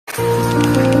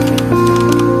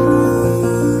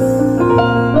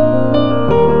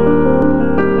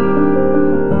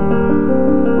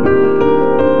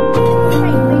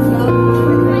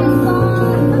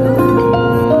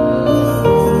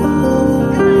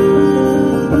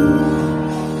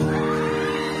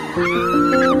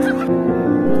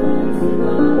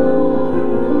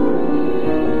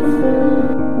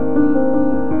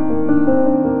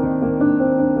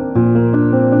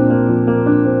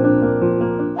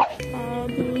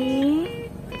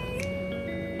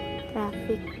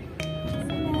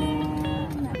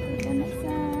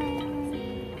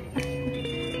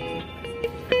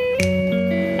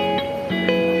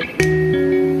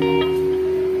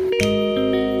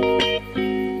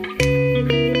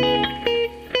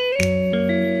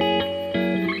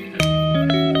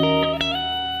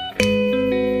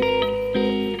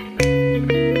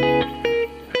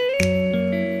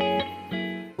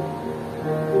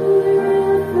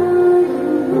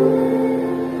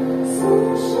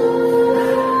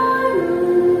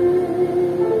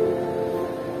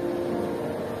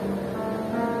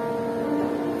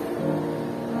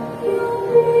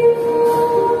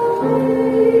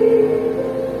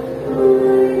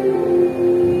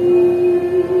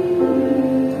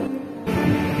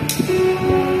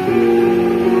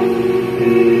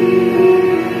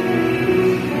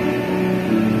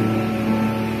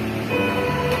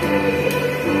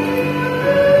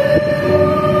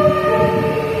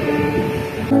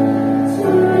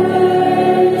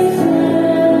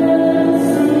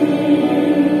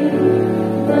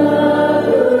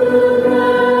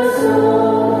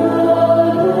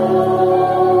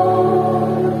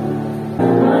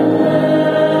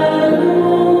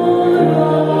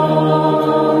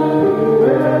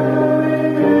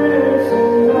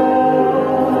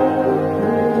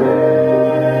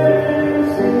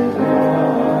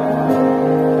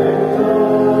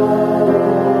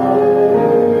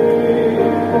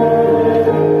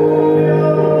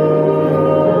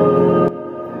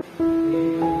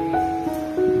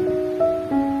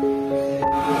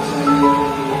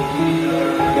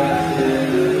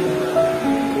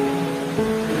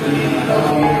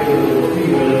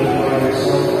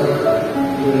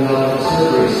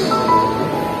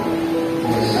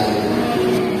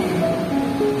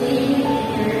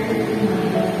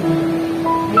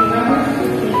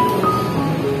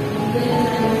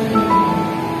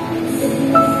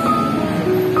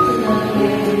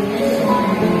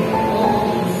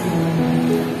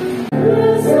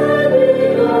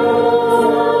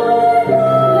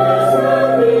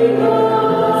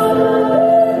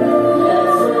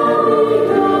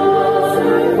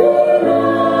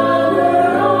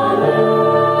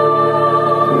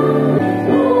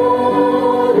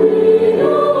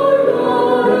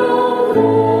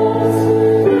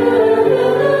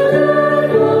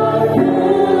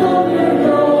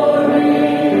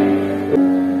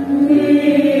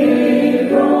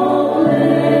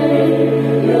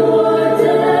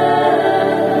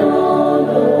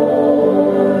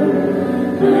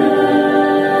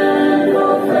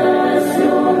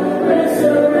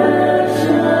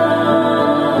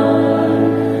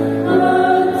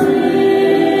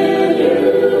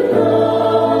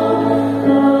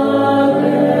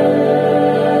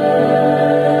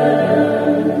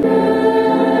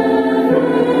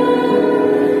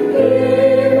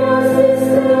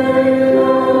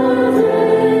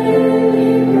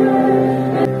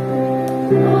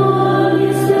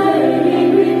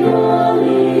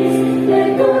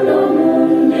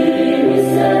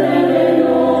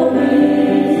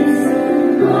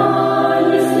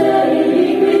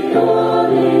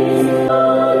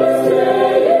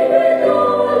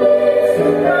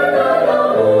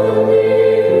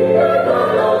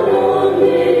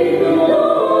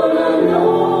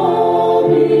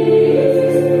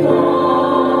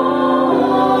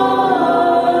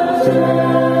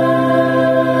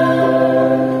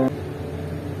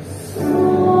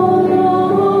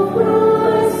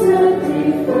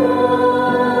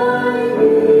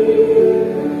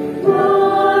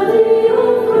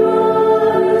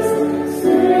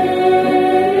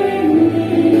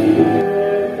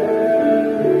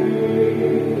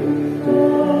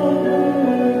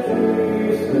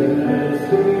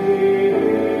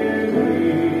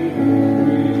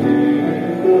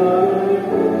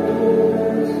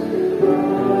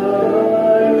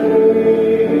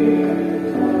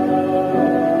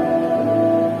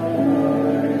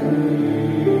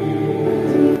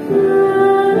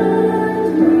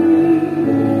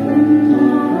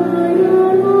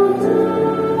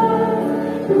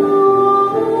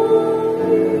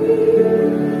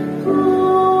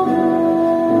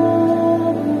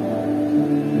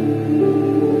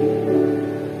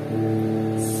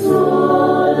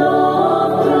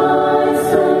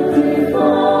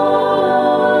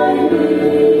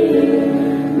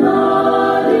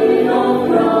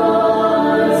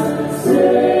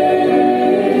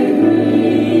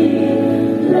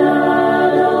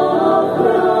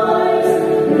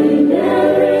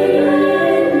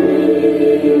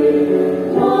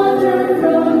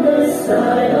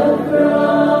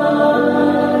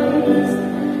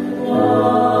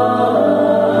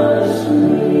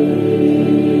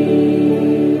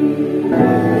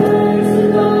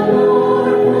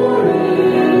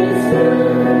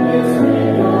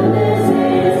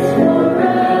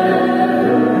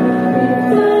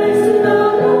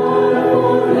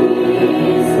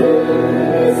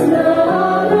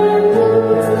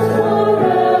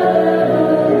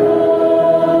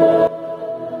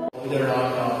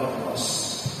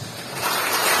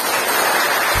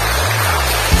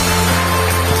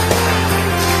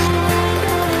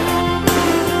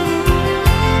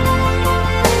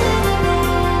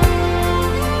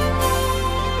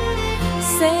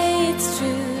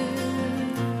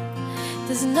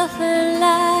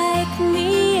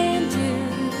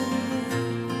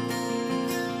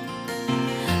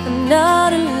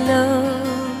not alone.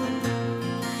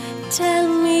 Tell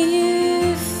me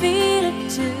you feel it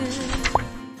too.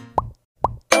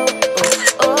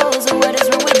 Oh, so what is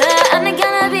wrong with that? I'm not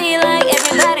gonna be like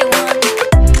everybody wants.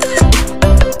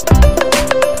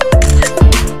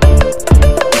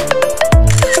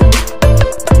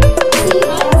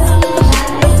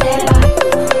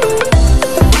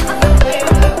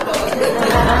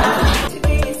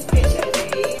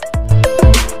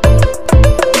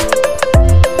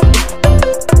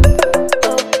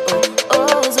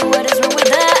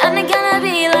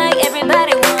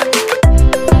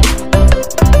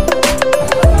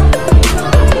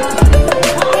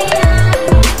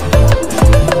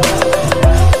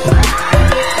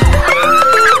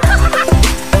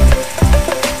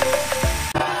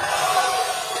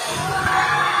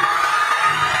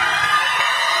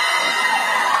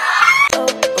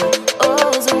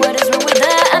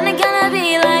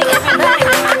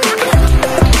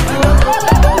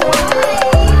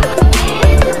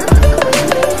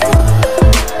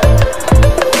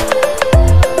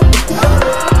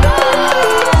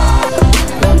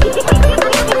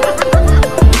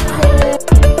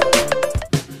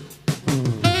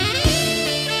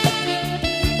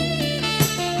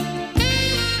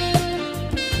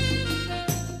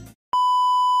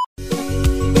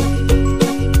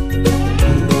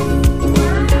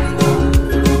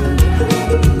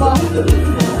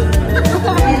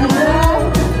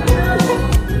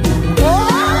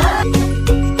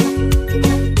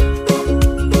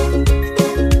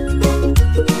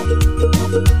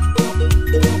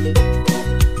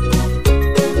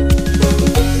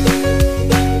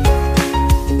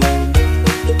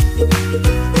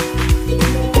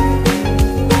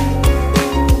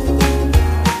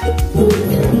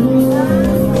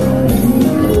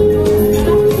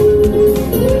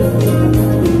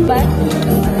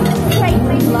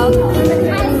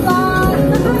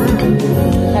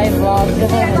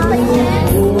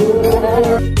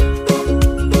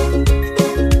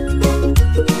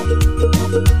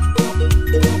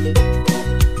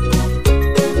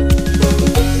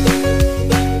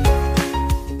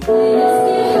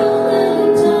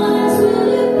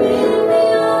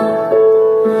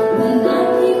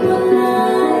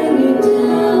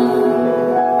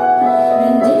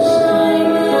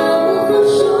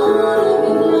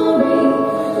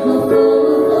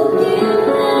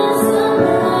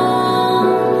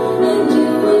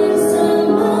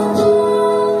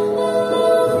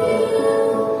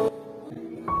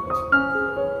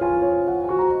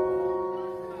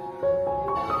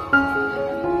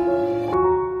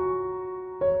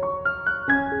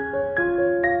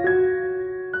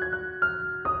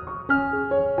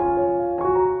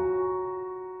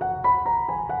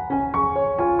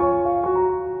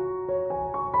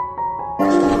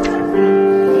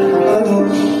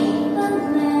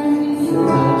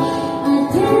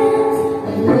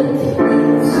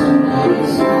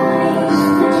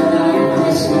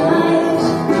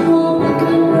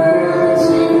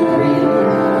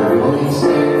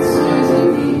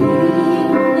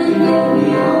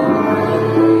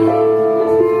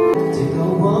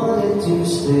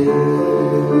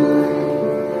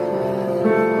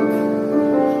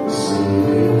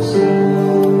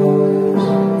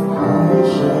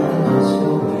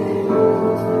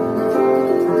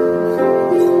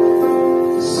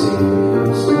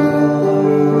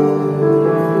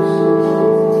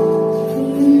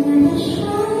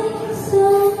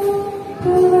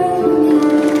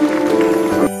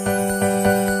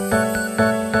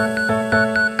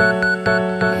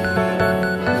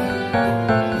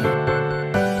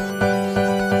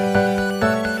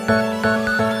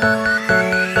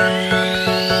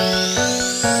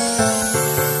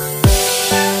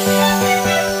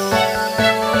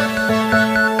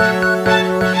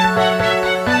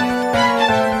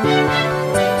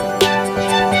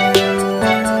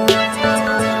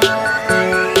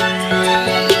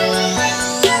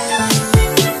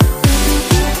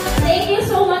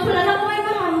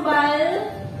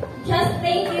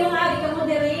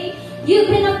 You've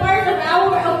been a part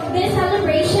of this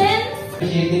celebration.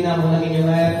 Appreciating na mo lang inyong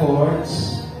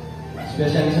efforts,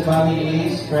 especially sa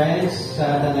families, friends,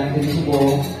 sa tanang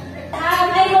Subo.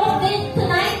 I hope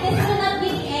tonight this will not be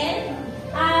the end.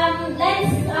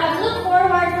 Let's look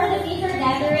forward for the future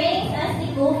gatherings as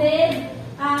the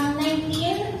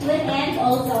COVID-19 will end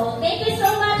also. Thank you so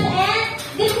much and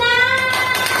good night!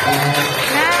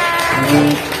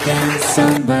 Weekend,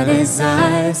 somebody's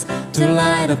eyes to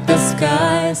light up the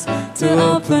skies, to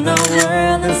open our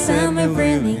world and send me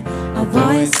really a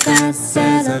voice that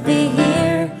says I'll be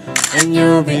here and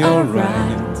you'll be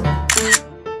alright.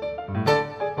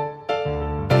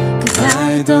 'Cause I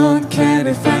I don't care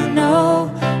if I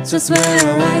know just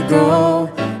where I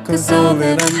go, 'cause all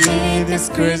that I need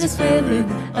is Christmas feeling.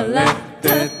 I let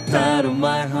that out of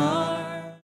my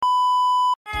heart.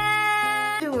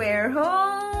 We're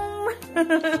home.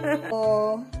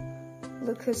 Oh,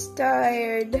 look who's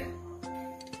tired.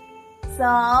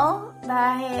 So,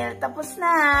 dahil tapos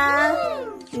na,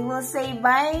 we will say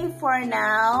bye for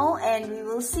now, and we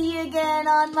will see you again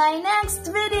on my next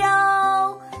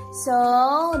video. So,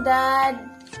 Dad,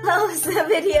 close the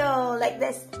video like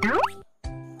this.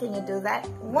 Can you do that?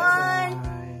 1,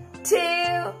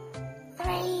 2,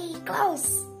 3,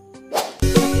 close.